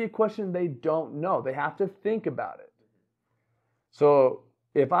has to be a question they don't know. They have to think about it. So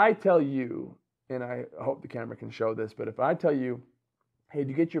if I tell you, and I hope the camera can show this, but if I tell you, hey, did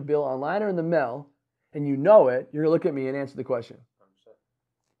you get your bill online or in the mail? And you know it, you're going to look at me and answer the question.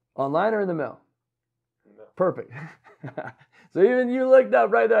 100%. Online or in the mail? No. Perfect. So even you looked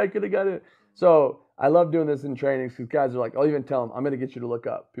up right there, I could have got it. So I love doing this in trainings because guys are like, I'll even tell them, I'm going to get you to look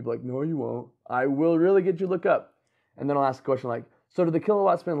up. People are like, no, you won't. I will really get you to look up. And then I'll ask a question like, so do the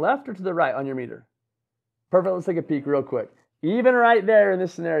kilowatts spin left or to the right on your meter? Perfect. Let's take a peek real quick. Even right there in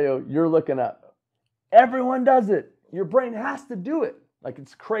this scenario, you're looking up. Everyone does it. Your brain has to do it. Like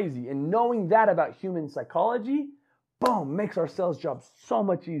it's crazy. And knowing that about human psychology, boom, makes our sales job so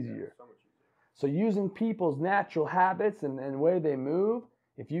much easier. So using people's natural habits and way they move,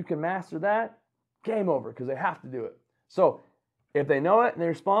 if you can master that, game over because they have to do it. So if they know it and they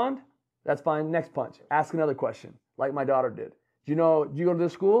respond, that's fine. Next punch. Ask another question like my daughter did. Do you go to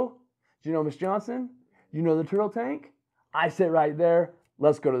this school? Do you know Miss Johnson? Do you know the turtle tank? I sit right there.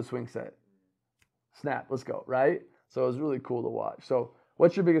 Let's go to the swing set. Snap. Let's go. Right? So it was really cool to watch. So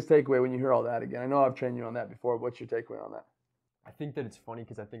what's your biggest takeaway when you hear all that again? I know I've trained you on that before. What's your takeaway on that? I think that it's funny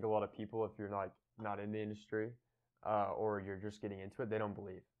because I think a lot of people, if you're not in the industry or you're just getting into it, they don't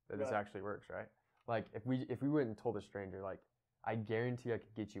believe that this actually works, right? Like if we went and told a stranger, like, I guarantee I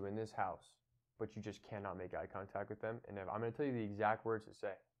could get you in this house, but you just cannot make eye contact with them. And if I'm going to tell you the exact words to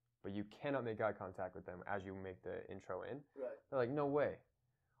say, but you cannot make eye contact with them as you make the intro in. Right. They're like, no way.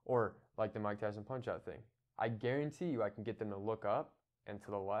 Or like the Mike Tyson punch-out thing. I guarantee you I can get them to look up and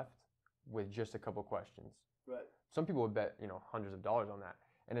to the left with just a couple questions. Right. Some people would bet, hundreds of dollars on that.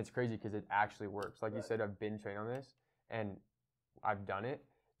 And it's crazy because it actually works. Like you said, I've been trained on this and I've done it.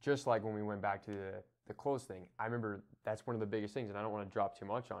 just like when we went back to the clothes thing, I remember that's one of the biggest things, and I don't want to drop too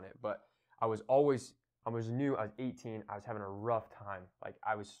much on it, but I was new, I was 18, I was having a rough time. Like,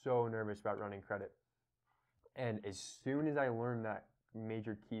 I was so nervous about running credit. And as soon as I learned that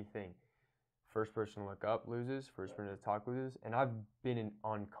major key thing, first person to look up loses, first person to talk loses, and I've been in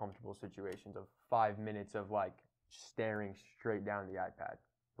uncomfortable situations of 5 minutes of like staring straight down the iPad,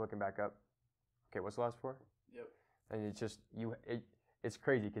 looking back up. Okay, what's the last four? Yep. And it's just it's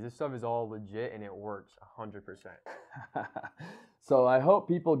crazy because this stuff is all legit and it works 100%. So I hope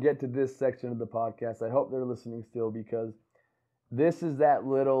people get to this section of the podcast. I hope they're listening still, because this is that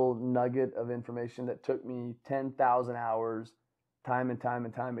little nugget of information that took me 10,000 hours, time and time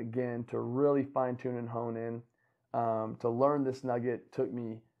and time again, to really fine tune and hone in. To learn this nugget took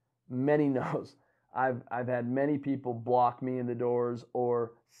me many no's. I've had many people block me in the doors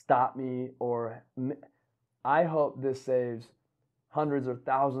or stop me, or I hope this saves hundreds or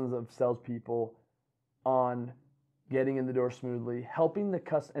thousands of salespeople on getting in the door smoothly, helping the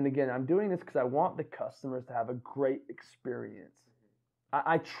customer. And again, I'm doing this because I want the customers to have a great experience.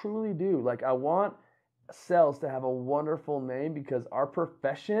 I truly do. Like, I want sales to have a wonderful name, because our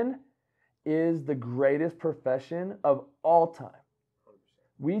profession is the greatest profession of all time.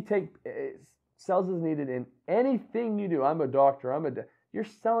 100%. Sales is needed in anything you do. I'm a doctor. You're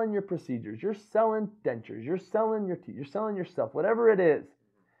selling your procedures. You're selling dentures. You're selling your teeth. You're selling yourself, whatever it is.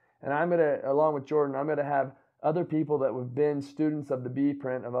 And I'm going to, along with Jordan, I'm going to have other people that have been students of the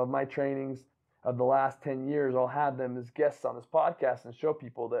B-Print, of my trainings of the last 10 years. I'll have them as guests on this podcast and show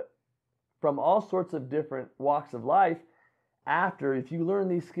people that from all sorts of different walks of life, if you learn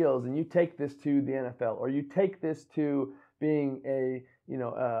these skills and you take this to the NFL, or you take this to being a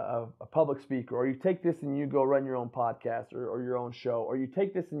public speaker, or you take this and you go run your own podcast or your own show, or you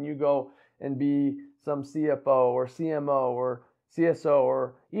take this and you go and be some CFO or CMO or CSO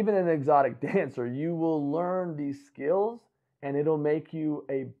or even an exotic dancer, you will learn these skills and it'll make you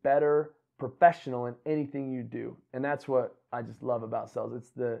a better professional in anything you do. And that's what I just love about sales.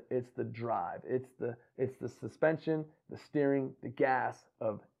 It's the drive. It's the suspension, the steering, the gas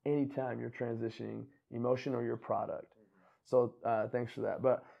of any time you're transitioning emotion or your product. So thanks for that.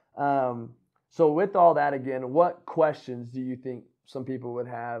 But so with all that, again, what questions do you think some people would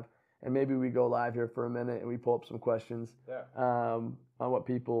have? And maybe we go live here for a minute and we pull up some questions on what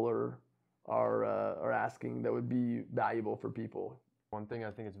people are asking that would be valuable for people. One thing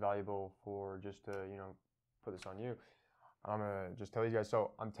I think it's valuable for, just to put this on you, I'm gonna just tell you guys.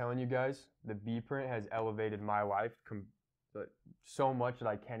 So I'm telling you guys, the B-Print has elevated my life so much that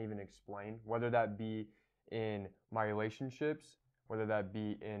I can't even explain. Whether that be in my relationships, whether that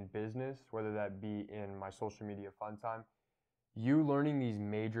be in business, whether that be in my social media fun time, you learning these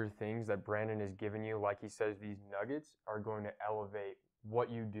major things that Brandon has given you, like he says, these nuggets are going to elevate what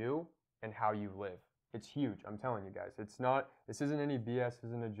you do and how you live. It's huge. I'm telling you guys. This isn't any BS. This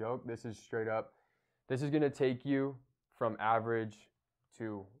isn't a joke. This is straight up. This is going to take you from average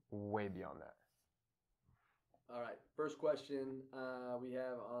to way beyond that. All right. First question we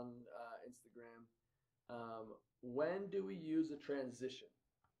have on Instagram. When do we use a transition?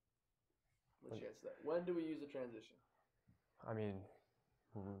 Let's answer that. When do we use a transition? I mean,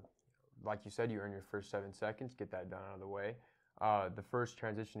 like you said, you earn your first 7 seconds. Get that done out of the way. The first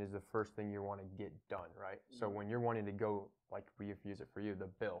transition is the first thing you want to get done, right? Mm-hmm. So when you're wanting to go, like we use it for you, the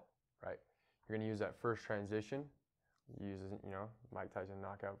bill, right? You're going to use that first transition. Use, Mike Tyson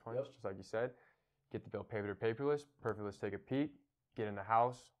knockout punch, just like you said. Get the bill paid or paperless. Paperless, take a peek. Get in the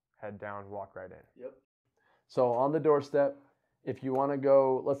house. Head down. Walk right in. Yep. So on the doorstep, if you want to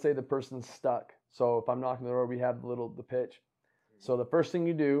go, let's say the person's stuck. So if I'm knocking the door, we have the pitch. So the first thing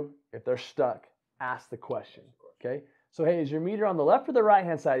you do, if they're stuck, ask the question. Okay. So, hey, is your meter on the left or the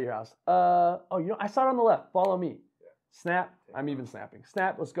right-hand side of your house? I saw it on the left. Follow me. Yeah. Snap. I'm even snapping.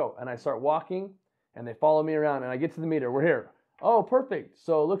 Snap. Let's go. And I start walking, and they follow me around, and I get to the meter. We're here. Oh, perfect.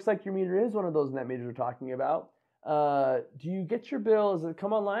 So it looks like your meter is one of those net meters we're talking about. Do you get your bill? Does it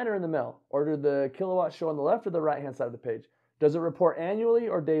come online or in the mail? Or do the kilowatts show on the left or the right-hand side of the page? Does it report annually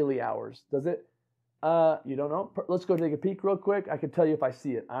or daily hours? Does it? You don't know? Let's go take a peek real quick. I can tell you if I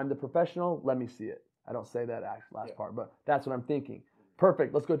see it. I'm the professional. Let me see it. I don't say that last part, but that's what I'm thinking.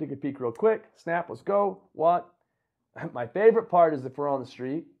 Perfect. Let's go take a peek real quick. Snap. Let's go. What? My favorite part is if we're on the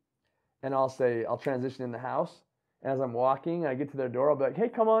street and I'll transition in the house. And as I'm walking, I get to their door. I'll be like, hey,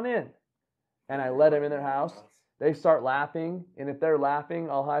 come on in. And I let them in their house. They start laughing. And if they're laughing,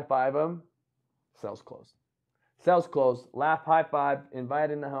 I'll high five them. Sales closed. Sales closed. Laugh, high five,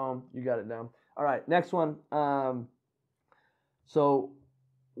 invite in the home. You got it down. All right. Next one. So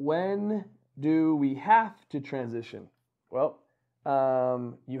when do we have to transition? Well,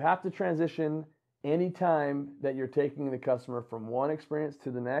 You have to transition anytime that you're taking the customer from one experience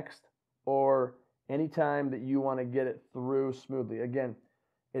to the next, or anytime that you want to get it through smoothly. Again,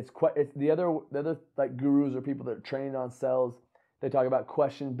 it's the other like gurus or people that are trained on sales. They talk about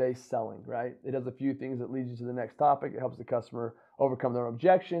question-based selling, right? It does a few things that leads you to the next topic. It helps the customer overcome their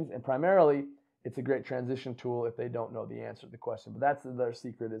objections, and primarily, it's a great transition tool if they don't know the answer to the question. But that's their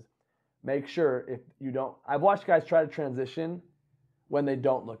secret is make sure if you don't. I've watched guys try to transition when they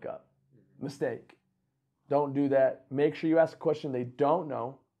don't look up. Mistake. Don't do that. Make sure you ask a question they don't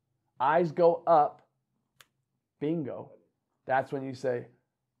know. Eyes go up. Bingo. That's when you say,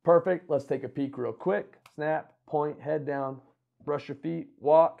 perfect, let's take a peek real quick. Snap, point, head down, brush your feet,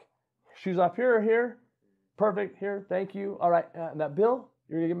 walk. Shoes off here or here? Perfect, here, thank you. All right, and that bill?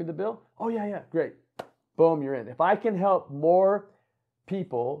 You're going to give me the bill? Oh, yeah, great. Boom, you're in. If I can help more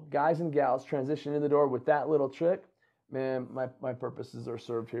people, guys and gals, transition in the door with that little trick, man, my purposes are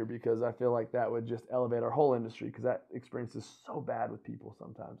served here, because I feel like that would just elevate our whole industry, because that experience is so bad with people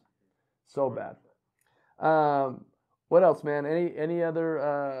sometimes. So bad. What else, man? Any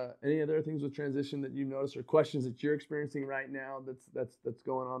other things with transition that you notice, or questions that you're experiencing right now that's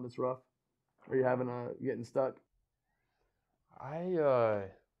going on that's rough? Are you getting stuck? I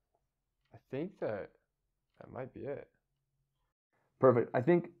think that might be it. Perfect. I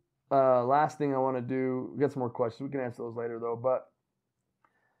think last thing I want to do, we got some more questions. We can answer those later though, but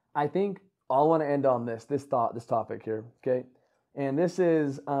I think I want to end on this topic here, okay? And this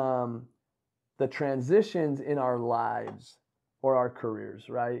is the transitions in our lives or our careers,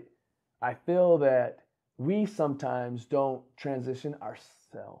 right? I feel that we sometimes don't transition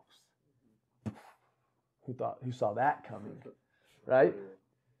ourselves. Who saw that coming, right?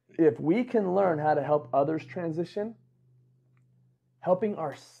 If we can learn how to help others transition, helping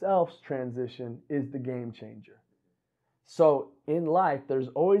ourselves transition is the game changer. So in life, there's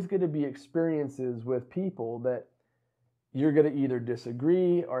always going to be experiences with people that you're going to either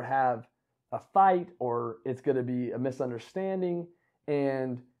disagree or have a fight, or it's going to be a misunderstanding.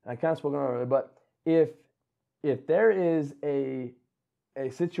 And I kind of spoke on it, but if there is a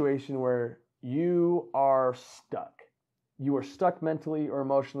situation where you are stuck mentally or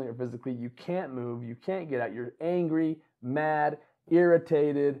emotionally or physically, you can't move, you can't get out, you're angry, mad,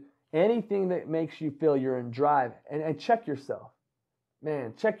 irritated, anything that makes you feel you're in drive, and check yourself.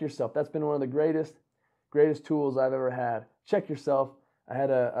 Man, check yourself. That's been one of the greatest tools I've ever had. Check yourself. I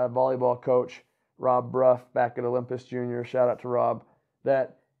had a volleyball coach, Rob Bruff, back at Olympus Junior. Shout out to Rob.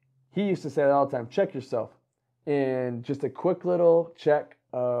 That he used to say that all the time. Check yourself. And just a quick little check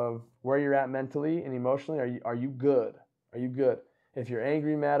of where you're at mentally and emotionally. Are you good? Are you good? If you're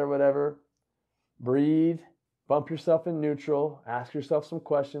angry, mad, or whatever, breathe. Bump yourself in neutral. Ask yourself some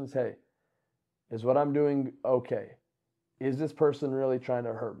questions. Hey, is what I'm doing okay? Is this person really trying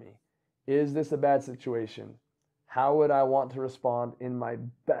to hurt me? Is this a bad situation? How would I want to respond in my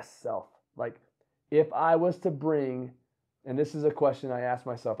best self? Like, if I was to bring, and this is a question I asked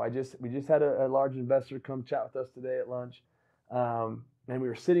myself. We just had a large investor come chat with us today at lunch, and we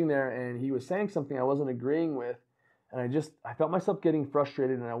were sitting there, and he was saying something I wasn't agreeing with, and I felt myself getting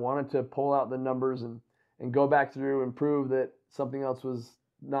frustrated, and I wanted to pull out the numbers and go back through and prove that something else was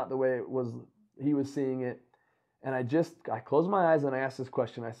not the way it was he was seeing it. And I closed my eyes and I asked this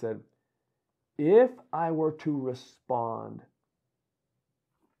question. I said, if I were to respond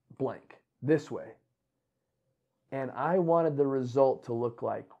blank this way, and I wanted the result to look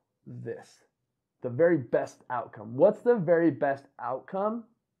like this, the very best outcome. What's the very best outcome?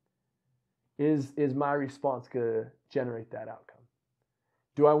 Is my response going to generate that outcome?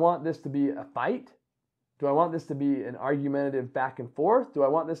 Do I want this to be a fight? Do I want this to be an argumentative back and forth? Do I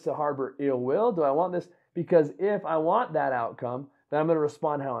want this to harbor ill will? Do I want this? Because if I want that outcome, then I'm going to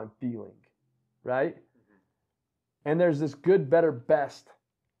respond how I'm feeling, right? And there's this good, better, best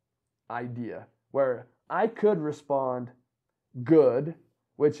idea where I could respond good,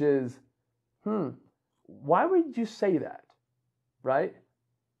 which is, why would you say that, right?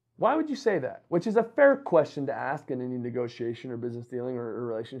 Why would you say that? Which is a fair question to ask in any negotiation or business dealing or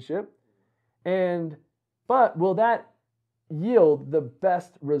relationship. But will that yield the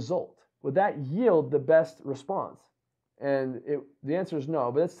best result? Would that yield the best response? And the answer is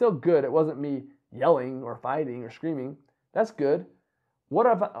no, but it's still good. It wasn't me yelling or fighting or screaming. That's good. What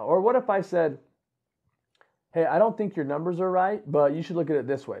if I said, hey, I don't think your numbers are right, but you should look at it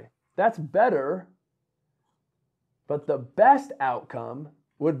this way. That's better, but the best outcome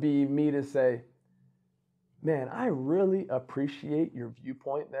would be me to say, man, I really appreciate your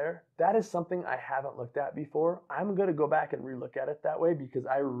viewpoint there. That is something I haven't looked at before. I'm going to go back and relook at it that way because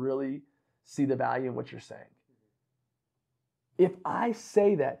I really see the value in what you're saying. If I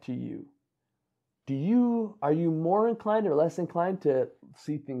say that to you, are you more inclined or less inclined to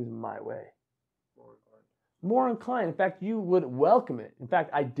see things my way? More inclined. In fact, you would welcome it. In fact,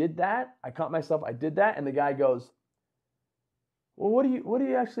 I did that. I caught myself. I did that, and the guy goes, "Well, what are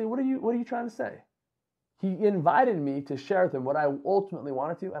you trying to say?" He invited me to share with him what I ultimately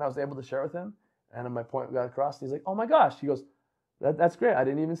wanted to, and I was able to share with him. And my point got across. And he's like, "Oh my gosh!" He goes, "That's great. I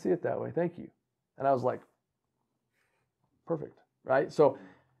didn't even see it that way. Thank you." And I was like, "Perfect." Right? So,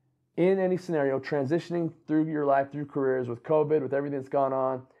 in any scenario, transitioning through your life, through careers, with COVID, with everything that's gone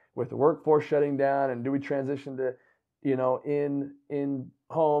on, with the workforce shutting down, and do we transition to, in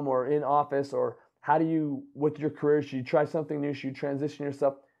home or in office, or how do you, with your career, should you try something new? Should you transition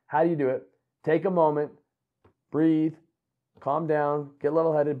yourself? How do you do it? Take a moment, breathe, calm down, get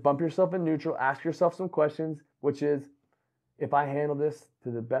level-headed, bump yourself in neutral, ask yourself some questions, which is, if I handle this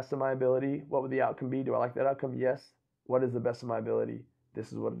to the best of my ability, what would the outcome be? Do I like that outcome? Yes. What is the best of my ability?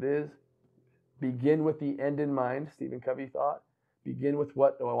 This is what it is. Begin with the end in mind, Stephen Covey thought. Begin with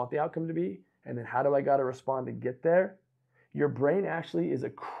what do I want the outcome to be, and then how do I got to respond to get there? Your brain actually is a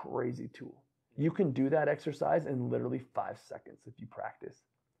crazy tool. You can do that exercise in literally 5 seconds if you practice.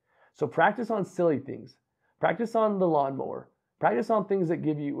 So practice on silly things. Practice on the lawnmower. Practice on things that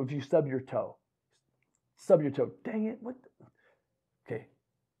give you, if you stub your toe. Dang it, what? Okay,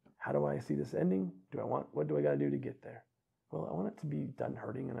 how do I see this ending? What do I got to do to get there? Well, I want it to be done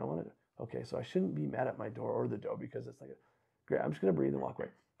hurting, and I want it, okay, so I shouldn't be mad at my door or the dough because it's like, great, I'm just going to breathe and walk away.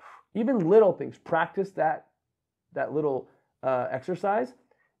 Even little things, practice that little exercise.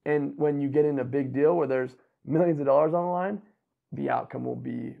 And when you get in a big deal where there's millions of dollars on the line, the outcome will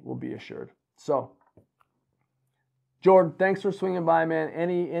be assured. So, Jordan, thanks for swinging by, man.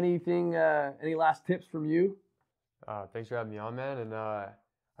 Any last tips from you? Thanks for having me on, man. And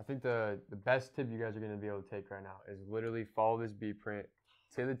I think the best tip you guys are going to be able to take right now is literally follow this B print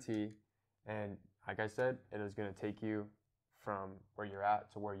to the T. And like I said, it is going to take you from where you're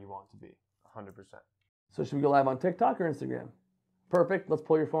at to where you want to be, 100%. So should we go live on TikTok or Instagram? Perfect. Let's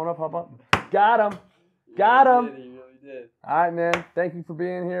pull your phone up. Hop up. Got him. Got him. You really did. All right, man. Thank you for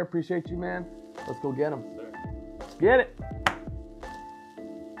being here. Appreciate you, man. Let's go get him. Let's get it.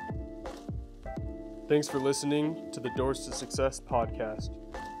 Thanks for listening to the Doors to Success podcast.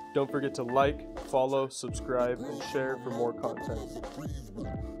 Don't forget to like, follow, subscribe, and share for more content.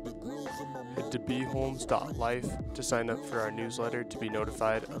 Head to bholmes.life to sign up for our newsletter to be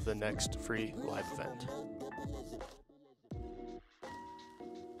notified of the next free live event.